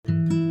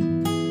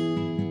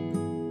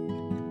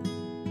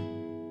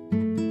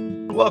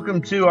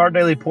Welcome to Our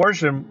Daily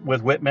Portion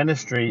with WIT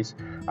Ministries.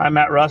 I'm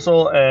Matt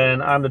Russell,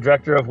 and I'm the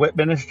director of WIT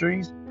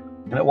Ministries.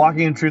 And at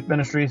Walking in Truth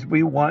Ministries,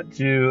 we want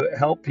to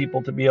help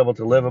people to be able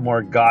to live a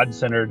more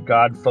God-centered,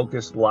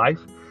 God-focused life,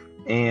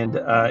 and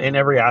in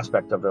every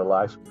aspect of their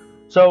life.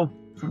 So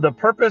the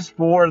purpose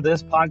for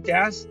this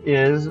podcast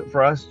is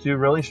for us to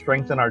really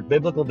strengthen our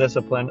biblical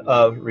discipline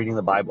of reading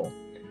the Bible.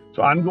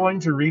 So I'm going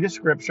to read a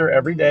scripture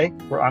every day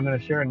where I'm going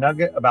to share a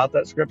nugget about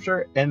that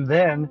scripture, and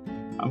then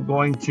I'm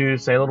going to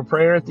say a little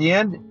prayer at the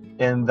end,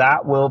 and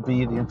that will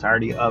be the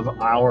entirety of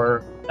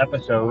our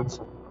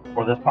episodes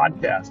for this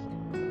podcast.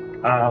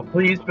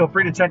 Please feel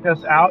free to check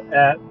us out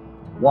at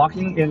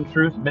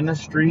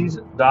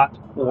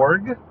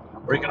walkingintruthministries.org,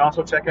 or you can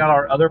also check out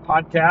our other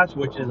podcast,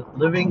 which is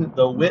Living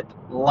the WIT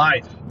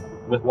Life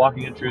with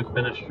Walking in Truth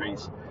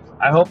Ministries.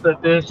 I hope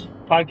that this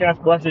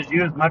podcast blesses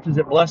you as much as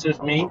it blesses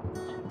me.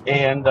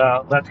 And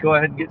let's go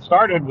ahead and get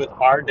started with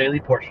our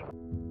daily portion.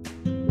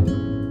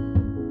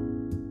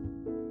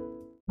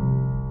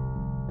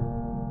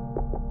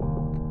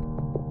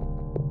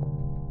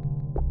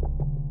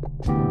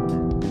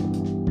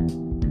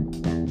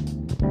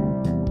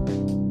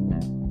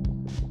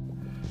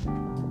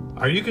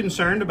 Are you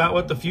concerned about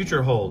what the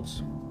future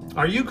holds?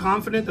 Are you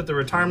confident that the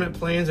retirement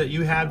plans that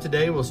you have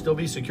today will still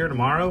be secure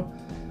tomorrow?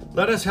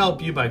 Let us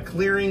help you by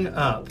clearing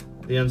up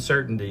the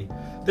uncertainty.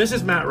 This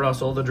is Matt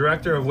Russell, the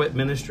director of WIT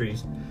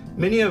Ministries.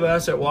 Many of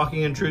us at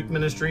Walking in Truth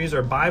Ministries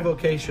are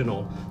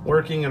bivocational,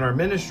 working in our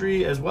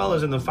ministry as well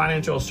as in the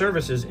financial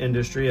services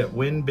industry at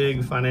Win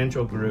Big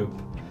Financial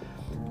Group.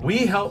 We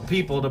help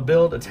people to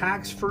build a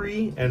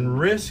tax-free and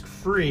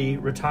risk-free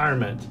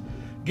retirement.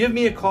 Give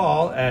me a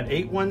call at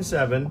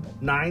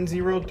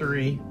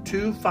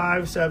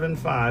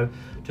 817-903-2575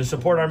 to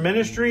support our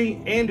ministry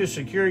and to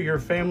secure your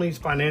family's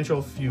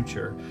financial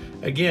future.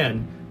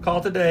 Again,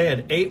 call today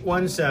at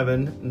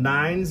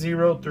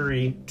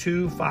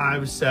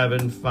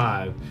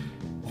 817-903-2575.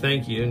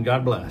 Thank you and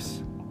God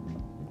bless.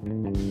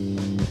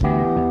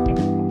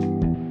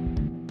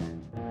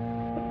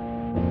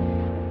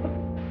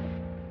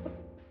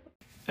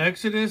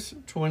 Exodus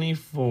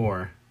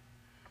 24.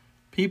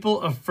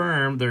 People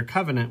affirm their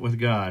covenant with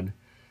God.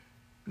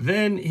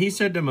 Then he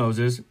said to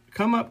Moses,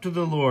 "Come up to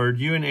the Lord,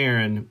 you and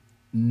Aaron,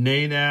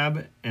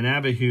 Nadab and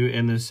Abihu,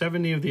 and the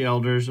 70 of the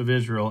elders of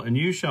Israel, and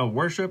you shall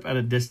worship at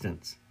a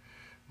distance.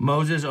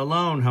 Moses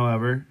alone,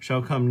 however,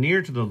 shall come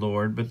near to the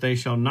Lord, but they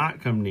shall not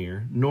come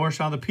near, nor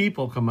shall the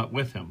people come up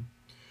with him."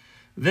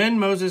 Then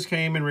Moses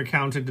came and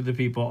recounted to the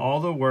people all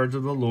the words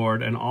of the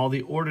Lord and all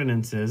the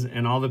ordinances,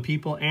 and all the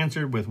people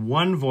answered with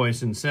one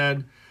voice and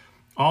said,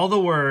 "All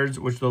the words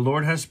which the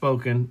Lord has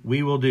spoken,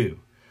 we will do."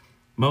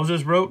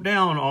 Moses wrote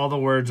down all the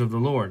words of the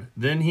Lord.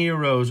 Then he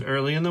arose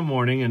early in the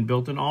morning and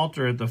built an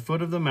altar at the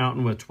foot of the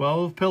mountain with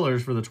 12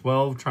 pillars for the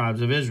 12 tribes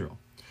of Israel.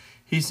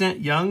 He sent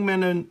young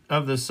men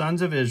of the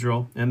sons of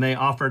Israel, and they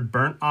offered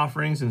burnt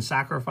offerings and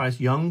sacrificed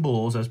young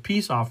bulls as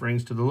peace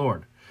offerings to the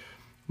Lord.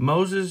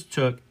 Moses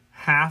took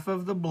half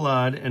of the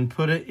blood and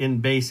put it in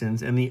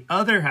basins, and the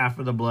other half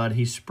of the blood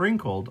he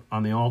sprinkled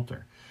on the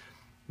altar.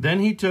 Then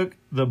he took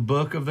the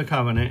book of the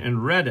covenant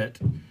and read it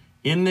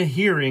in the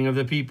hearing of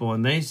the people,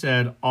 and they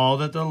said, "All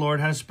that the Lord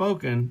has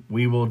spoken,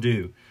 we will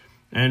do,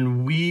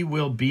 and we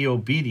will be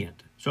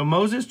obedient." So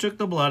Moses took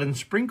the blood and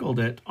sprinkled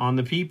it on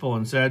the people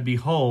and said,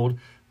 "Behold,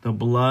 the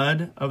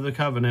blood of the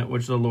covenant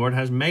which the Lord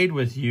has made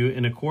with you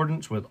in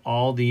accordance with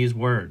all these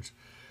words."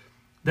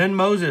 Then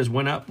Moses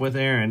went up with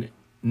Aaron,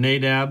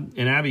 Nadab,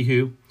 and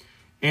Abihu,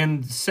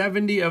 and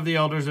 70 of the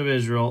elders of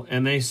Israel,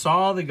 and they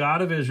saw the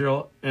God of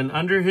Israel, and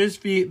under his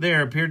feet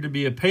there appeared to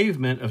be a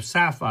pavement of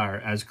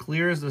sapphire, as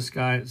clear as the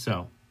sky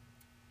itself.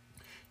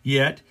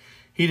 Yet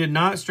he did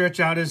not stretch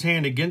out his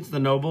hand against the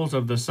nobles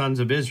of the sons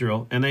of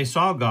Israel, and they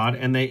saw God,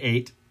 and they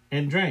ate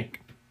and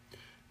drank.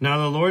 Now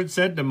the Lord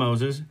said to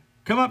Moses,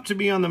 "Come up to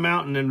me on the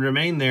mountain and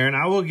remain there, and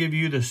I will give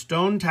you the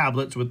stone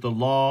tablets with the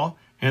law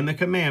and the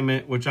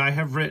commandment which I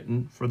have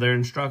written for their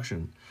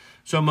instruction."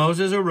 So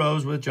Moses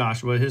arose with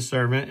Joshua his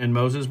servant, and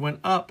Moses went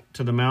up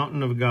to the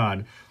mountain of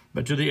God.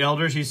 But to the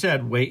elders he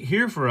said, "Wait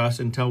here for us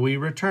until we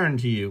return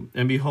to you.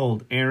 And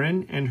behold,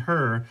 Aaron and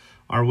Hur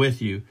are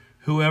with you.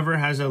 Whoever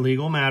has a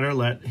legal matter,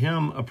 let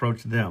him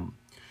approach them."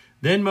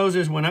 Then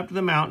Moses went up to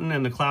the mountain,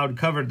 and the cloud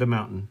covered the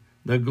mountain.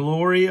 The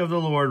glory of the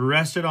Lord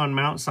rested on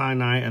Mount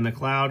Sinai, and the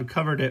cloud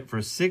covered it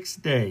for 6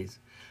 days.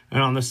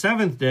 And on the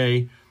 7th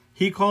day,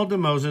 he called to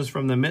Moses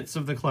from the midst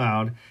of the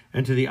cloud,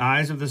 and to the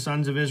eyes of the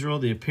sons of Israel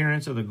the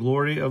appearance of the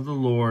glory of the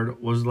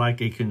Lord was like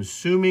a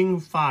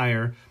consuming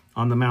fire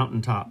on the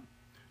mountaintop.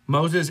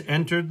 Moses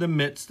entered the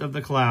midst of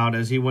the cloud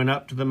as he went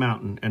up to the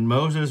mountain, and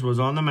Moses was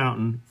on the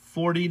mountain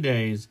 40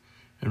 days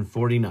and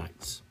 40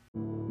 nights.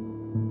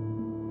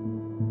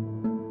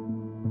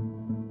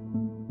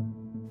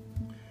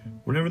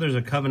 Whenever there's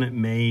a covenant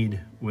made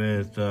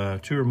with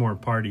 2 or more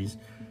parties,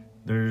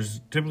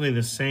 there's typically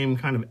the same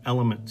kind of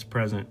elements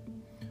present.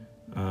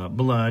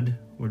 Blood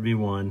would be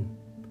one.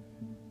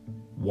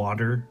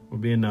 Water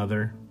would be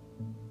another.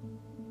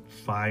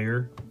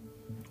 Fire,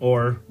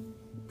 or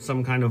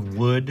some kind of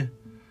wood,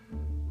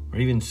 or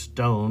even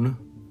stone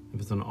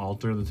if it's an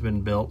altar that's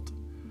been built.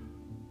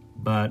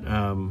 But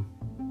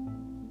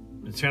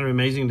it's kind of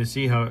amazing to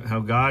see how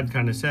God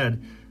kind of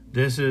said,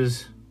 this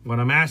is what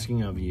I'm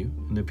asking of you.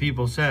 And the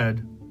people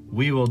said,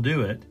 we will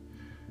do it.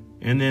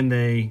 And then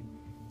they,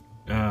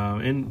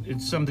 and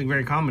it's something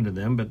very common to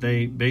them, but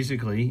they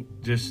basically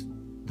just,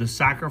 the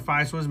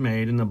sacrifice was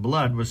made and the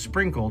blood was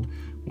sprinkled,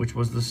 which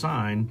was the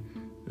sign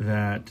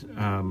that,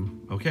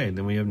 okay,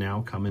 then we have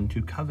now come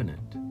into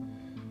covenant.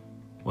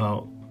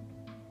 Well,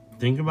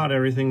 think about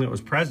everything that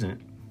was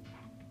present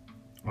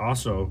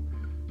also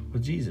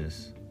with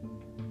Jesus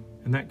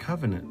and that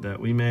covenant that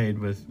we made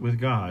with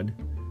God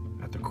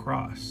at the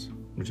cross,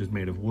 which is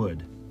made of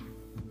wood.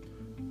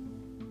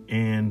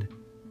 And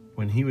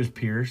when he was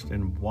pierced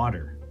and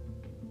water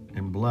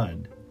and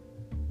blood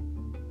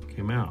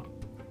came out,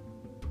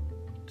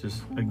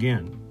 just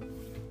again,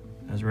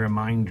 as a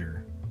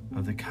reminder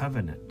of the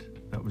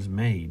covenant that was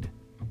made.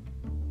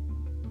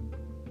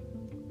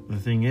 The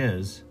thing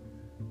is,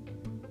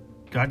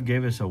 God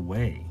gave us a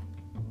way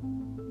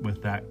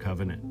with that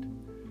covenant.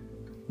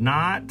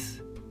 Not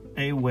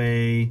a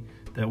way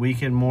that we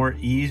can more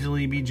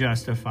easily be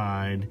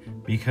justified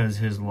because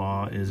his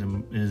law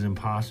is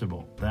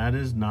impossible. That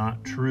is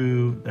not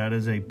true. That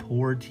is a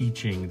poor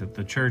teaching that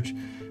the church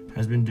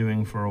has been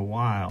doing for a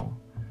while.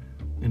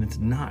 And it's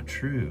not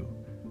true.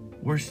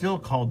 We're still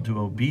called to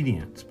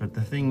obedience, but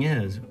the thing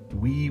is,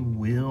 we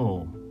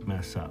will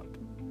mess up.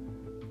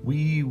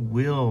 We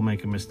will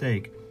make a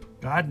mistake.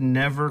 God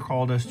never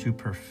called us to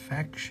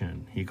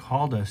perfection. He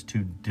called us to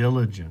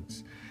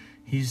diligence.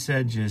 He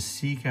said, just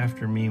seek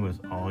after me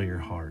with all your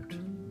heart.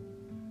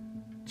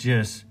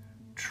 Just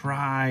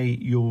try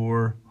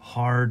your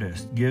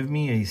hardest. Give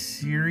me a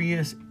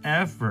serious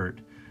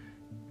effort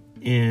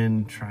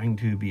in trying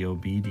to be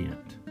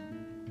obedient.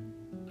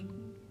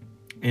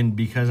 And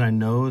because I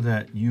know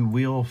that you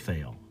will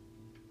fail,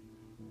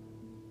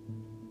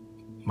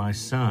 my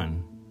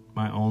son,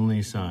 my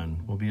only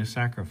son, will be a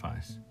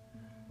sacrifice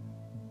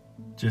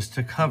just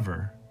to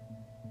cover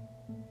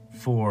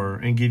for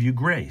and give you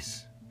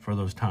grace for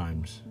those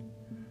times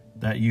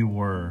that you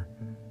were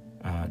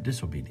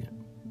disobedient.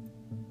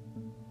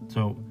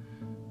 So,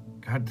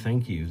 God,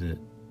 thank you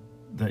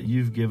that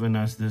you've given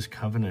us this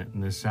covenant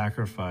and this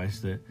sacrifice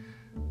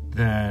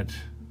that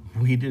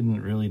we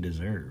didn't really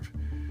deserve,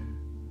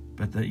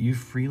 but that you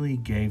freely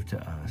gave to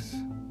us.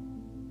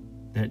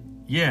 That,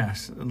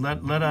 yes,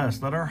 let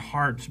our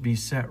hearts be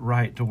set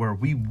right to where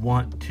we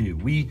want to.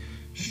 We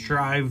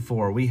strive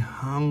for, we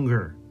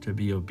hunger to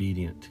be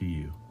obedient to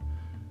you.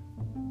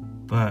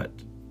 But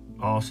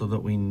also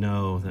that we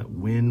know that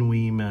when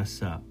we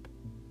mess up,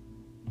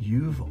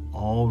 you've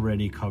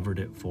already covered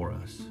it for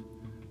us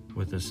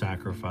with the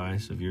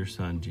sacrifice of your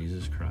Son,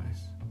 Jesus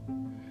Christ.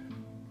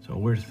 So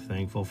we're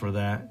thankful for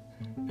that.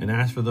 And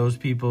as for those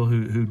people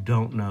who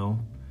don't know,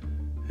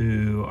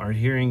 who are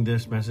hearing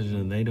this message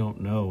and they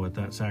don't know what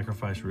that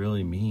sacrifice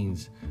really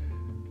means,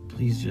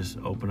 please just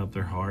open up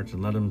their hearts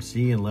and let them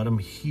see and let them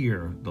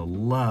hear the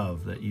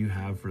love that you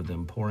have for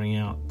them pouring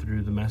out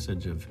through the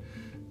message of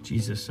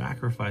Jesus'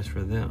 sacrifice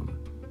for them.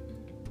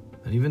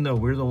 That even though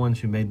we're the ones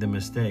who made the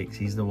mistakes,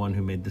 he's the one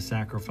who made the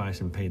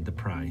sacrifice and paid the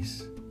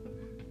price.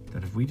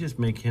 That if we just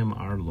make him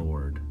our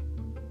Lord,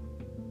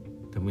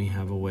 then we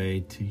have a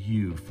way to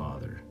you,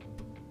 Father,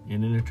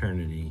 in an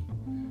eternity,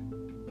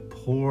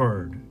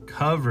 poured,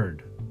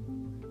 covered,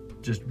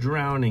 just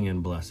drowning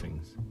in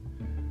blessings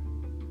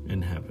in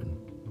heaven.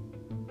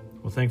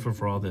 Well, thankful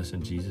for all this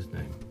in Jesus'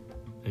 name.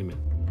 Amen.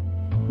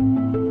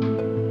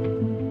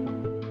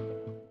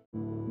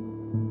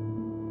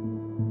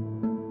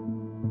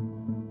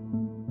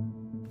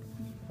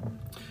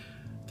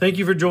 Thank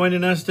you for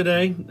joining us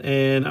today,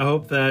 and I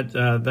hope that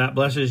that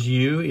blesses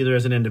you either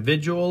as an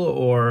individual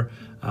or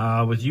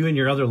with you and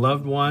your other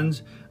loved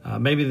ones.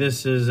 Maybe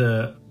this is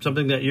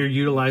something that you're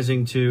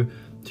utilizing to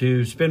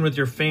spend with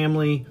your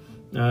family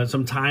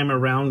some time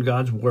around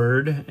God's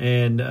Word,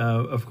 and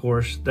of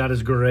course, that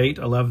is great.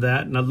 I love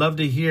that, and I'd love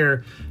to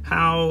hear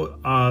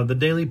how the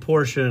Daily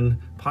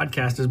Portion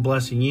podcast is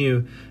blessing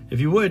you. If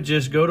you would,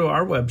 just go to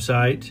our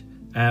website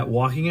at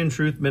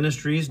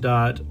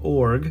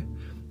walkingintruthministries.org.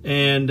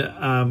 And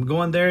go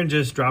on there and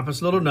just drop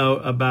us a little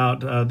note about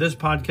this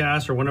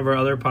podcast or one of our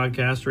other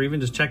podcasts, or even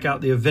just check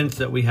out the events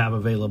that we have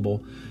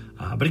available.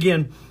 But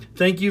again,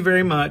 thank you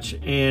very much,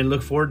 and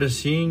look forward to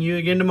seeing you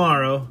again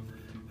tomorrow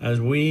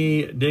as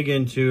we dig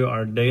into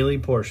our daily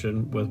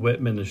portion with Whit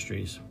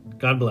Ministries.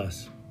 God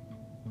bless.